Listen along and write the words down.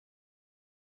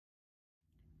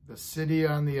The City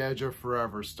on the Edge of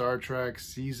Forever, Star Trek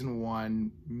Season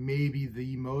 1, maybe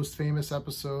the most famous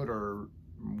episode or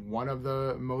one of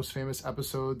the most famous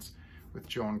episodes with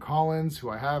Joan Collins, who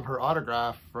I have her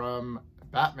autograph from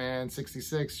Batman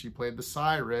 66. She played the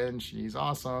Siren. She's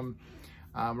awesome.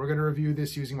 We're going to review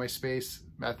this using my space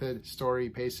method: story,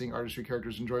 pacing, artistry,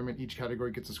 characters, enjoyment. Each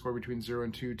category gets a score between 0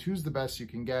 and 2. 2 is the best you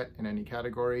can get in any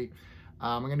category.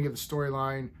 I'm going to give the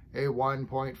storyline a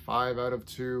 1.5 out of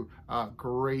 2.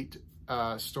 Great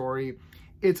story.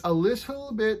 It's a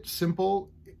little bit simple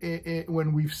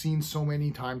when we've seen so many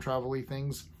time travel-y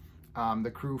things. The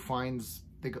crew finds,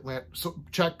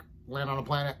 land on a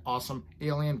planet, awesome,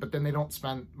 alien, but then they don't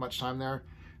spend much time there.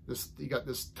 You got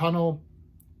this tunnel.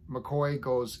 McCoy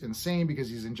goes insane because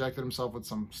he's injected himself with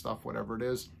some stuff, whatever it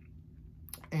is.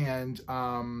 And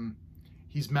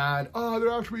he's mad. Oh, they're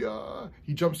after me.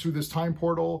 He jumps through this time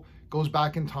portal, goes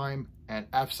back in time, and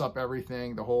F's up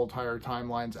everything. The whole entire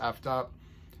timeline's F'd up.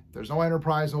 There's no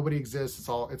Enterprise. Nobody exists.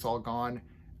 It's all gone.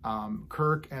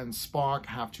 Kirk and Spock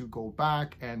have to go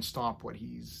back and stop what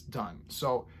he's done.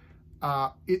 So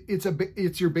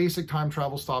it's your basic time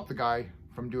travel. Stop the guy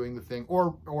from doing the thing,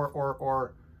 stop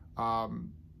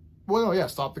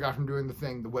the guy from doing the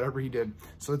thing, whatever he did.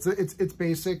 So it's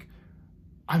basic.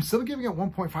 I'm still giving it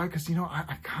 1.5 because, you know,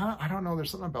 I don't know, there's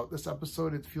something about this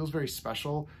episode. It feels very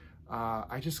special.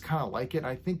 I just kind of like it.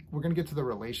 I think we're going to get to the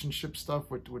relationship stuff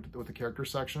with the character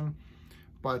section.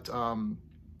 But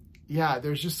yeah,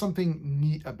 there's just something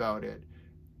neat about it.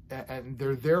 And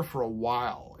they're there for a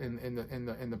while in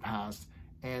the past,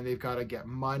 and they've got to get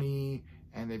money,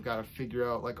 and they've got to figure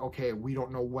out, like, okay, we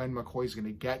don't know when McCoy's going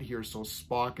to get here. So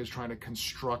Spock is trying to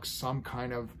construct some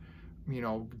kind of, you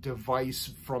know,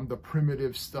 device from the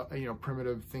primitive stuff, you know,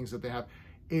 primitive things that they have.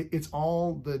 It's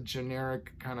all the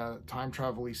generic kind of time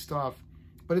travel-y stuff,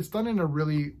 but it's done in a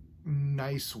really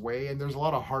nice way, and there's a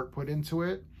lot of heart put into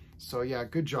it. So yeah,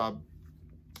 good job.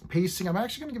 Pacing, I'm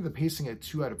actually going to give the pacing a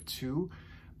 2 out of 2.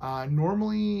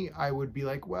 Normally I would be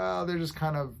like, well, they're just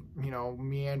kind of, you know,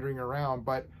 meandering around,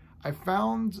 but I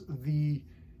found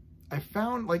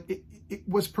like it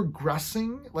was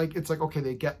progressing. Like, it's like, okay,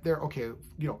 they get there, okay,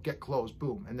 you know, get clothes,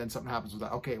 boom, and then something happens with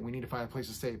that. Okay, we need to find a place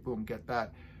to stay, boom, get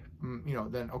that. You know,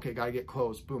 then, okay, gotta get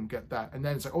clothes, boom, get that. And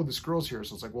then it's like, oh, this girl's here,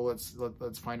 so it's like, well,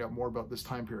 let's find out more about this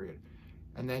time period.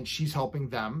 And then she's helping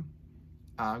them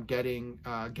getting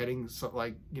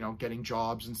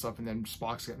jobs and stuff, and then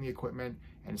Spock's getting the equipment,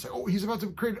 and it's like, oh, he's about to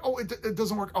create, oh, it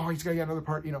doesn't work, oh, he's gotta get another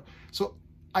part, you know. So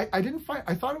I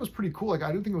thought it was pretty cool. Like,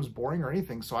 I didn't think it was boring or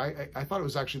anything. So I thought it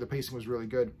was actually, the pacing was really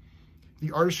good.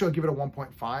 The artistry, I'll give it a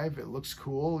 1.5. It looks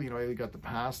cool. You know, you got the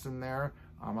past in there.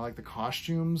 I like the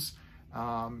costumes.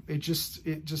 This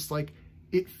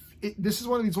is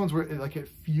one of these ones where it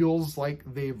feels like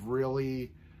they've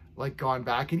really like gone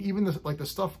back, and even the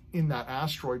stuff in that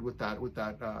asteroid with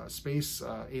that space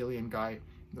alien guy,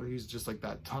 he's just like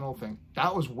that tunnel thing.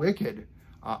 That was wicked.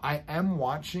 I am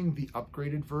watching the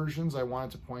upgraded versions, I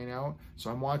wanted to point out.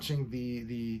 So I'm watching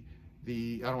the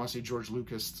I don't want to say George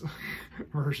Lucas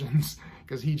versions,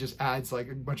 because he just adds like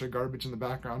a bunch of garbage in the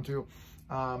background too.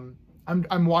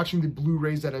 I'm watching the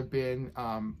Blu-rays that have been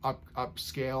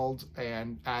upscaled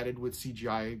and added with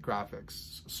CGI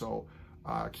graphics. So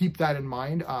keep that in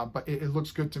mind, but it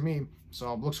looks good to me.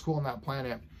 So it looks cool on that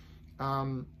planet.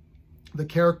 The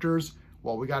characters,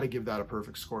 well, we got to give that a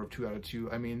perfect score of 2 out of 2.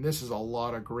 I mean, this is a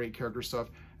lot of great character stuff.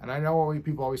 And I know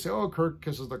people always say, oh, Kirk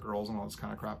kisses the girls and all this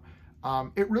kind of crap.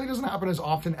 It really doesn't happen as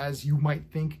often as you might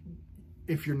think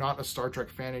if you're not a Star Trek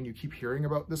fan and you keep hearing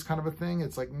about this kind of a thing.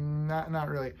 It's like, not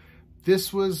really.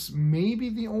 This was maybe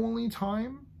the only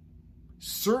time,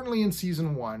 certainly in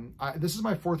season 1. This is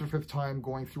my 4th or 5th time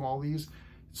going through all these.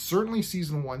 Certainly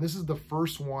season 1. This is the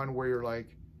first one where you're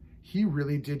like, he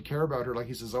really did care about her. Like,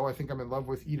 he says, oh, I think I'm in love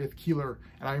with Edith Keeler.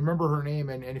 And I remember her name.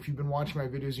 And if you've been watching my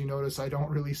videos, you notice I don't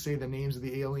really say the names of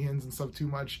the aliens and stuff too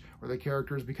much, or the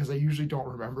characters, because I usually don't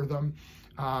remember them.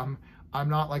 I'm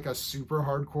not like a super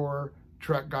hardcore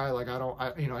Trek guy. Like,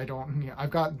 I've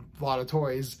got a lot of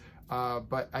toys,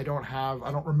 but I don't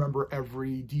remember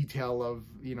every detail of,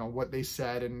 you know, what they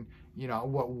said and, you know,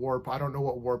 what warp. I don't know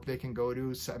what warp they can go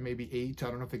to, maybe 8. I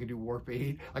don't know if they can do warp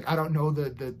 8. Like, I don't know the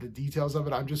details of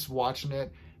it. I'm just watching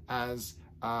it as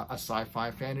a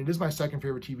sci-fi fan. It is my 2nd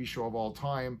favorite TV show of all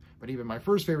time, but even my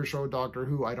 1st favorite show, Doctor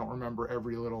Who, I don't remember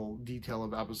every little detail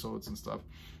of episodes and stuff.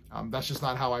 That's just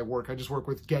not how I work. I just work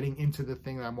with getting into the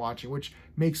thing that I'm watching, which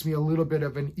makes me a little bit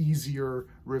of an easier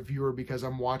reviewer because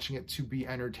I'm watching it to be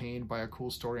entertained by a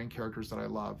cool story and characters that I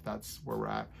love. That's where we're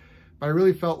at. But I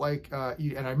really felt like,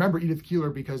 and I remember Edith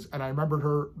Keeler and I remembered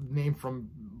her name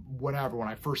from whenever, when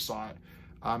I first saw it.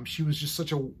 She was just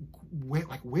such a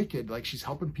wicked, like she's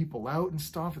helping people out and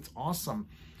stuff. It's awesome.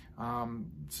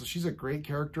 So she's a great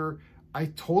character. I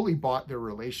totally bought their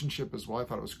relationship as well. I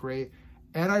thought it was great.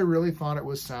 And I really thought it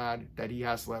was sad that he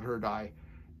has to let her die.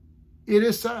 It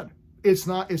is sad. It's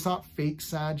not fake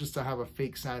sad just to have a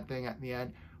fake sad thing at the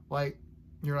end. Like,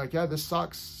 you're like, yeah, this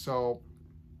sucks. So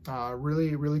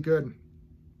really, really good.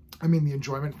 I mean, the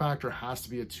enjoyment factor has to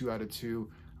be a 2 out of 2.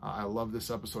 I love this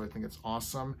episode. I think it's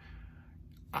awesome.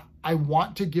 I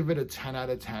want to give it a 10 out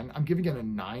of 10. I'm giving it a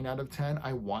 9 out of 10.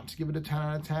 I want to give it a 10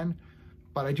 out of 10.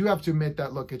 But I do have to admit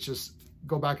that, look, it's just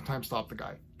go back in time, stop the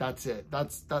guy. That's it.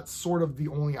 That's sort of the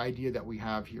only idea that we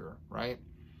have here, right?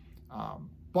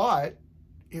 But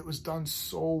it was done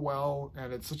so well,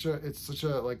 and it's such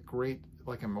a like great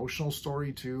like emotional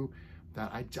story too,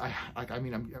 that I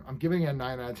mean I'm giving it a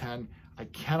 9 out of 10. I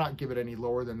cannot give it any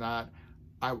lower than that.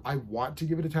 I want to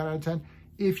give it a 10 out of 10.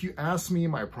 If you ask me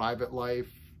in my private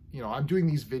life, you know, I'm doing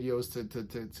these videos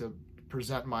to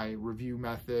present my review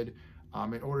method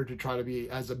in order to try to be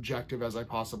as objective as I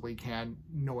possibly can,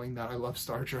 knowing that I love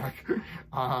Star Trek.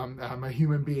 I'm a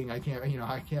human being. I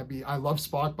can't be, I love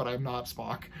Spock, but I'm not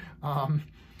Spock.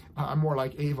 I'm more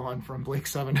like Avon from Blake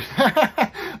 7.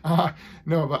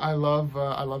 No, but I love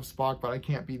Spock, but I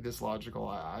can't be this logical.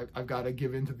 I've got to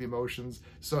give in to the emotions.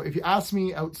 So if you ask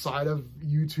me outside of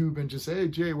YouTube and just say, hey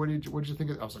Jay, what did you think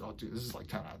of it? I was like, oh dude, this is like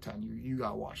 10 out of 10. You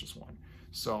gotta watch this one.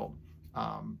 So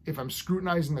if I'm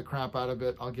scrutinizing the crap out of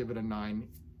it, I'll give it a 9.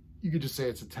 You could just say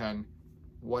it's a 10,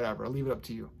 whatever. I'll leave it up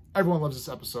to you. Everyone loves this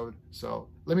episode, so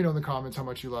let me know in the comments how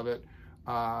much you love it.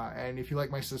 And if you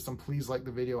like my system, please like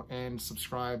the video and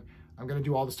subscribe. I'm gonna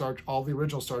do all the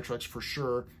original Star Treks for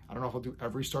sure. I don't know if I'll do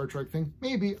every Star Trek thing.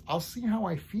 Maybe. I'll see how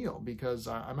I feel, because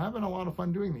I'm having a lot of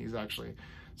fun doing these actually.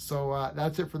 So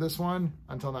that's it for this one.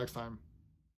 Until next time.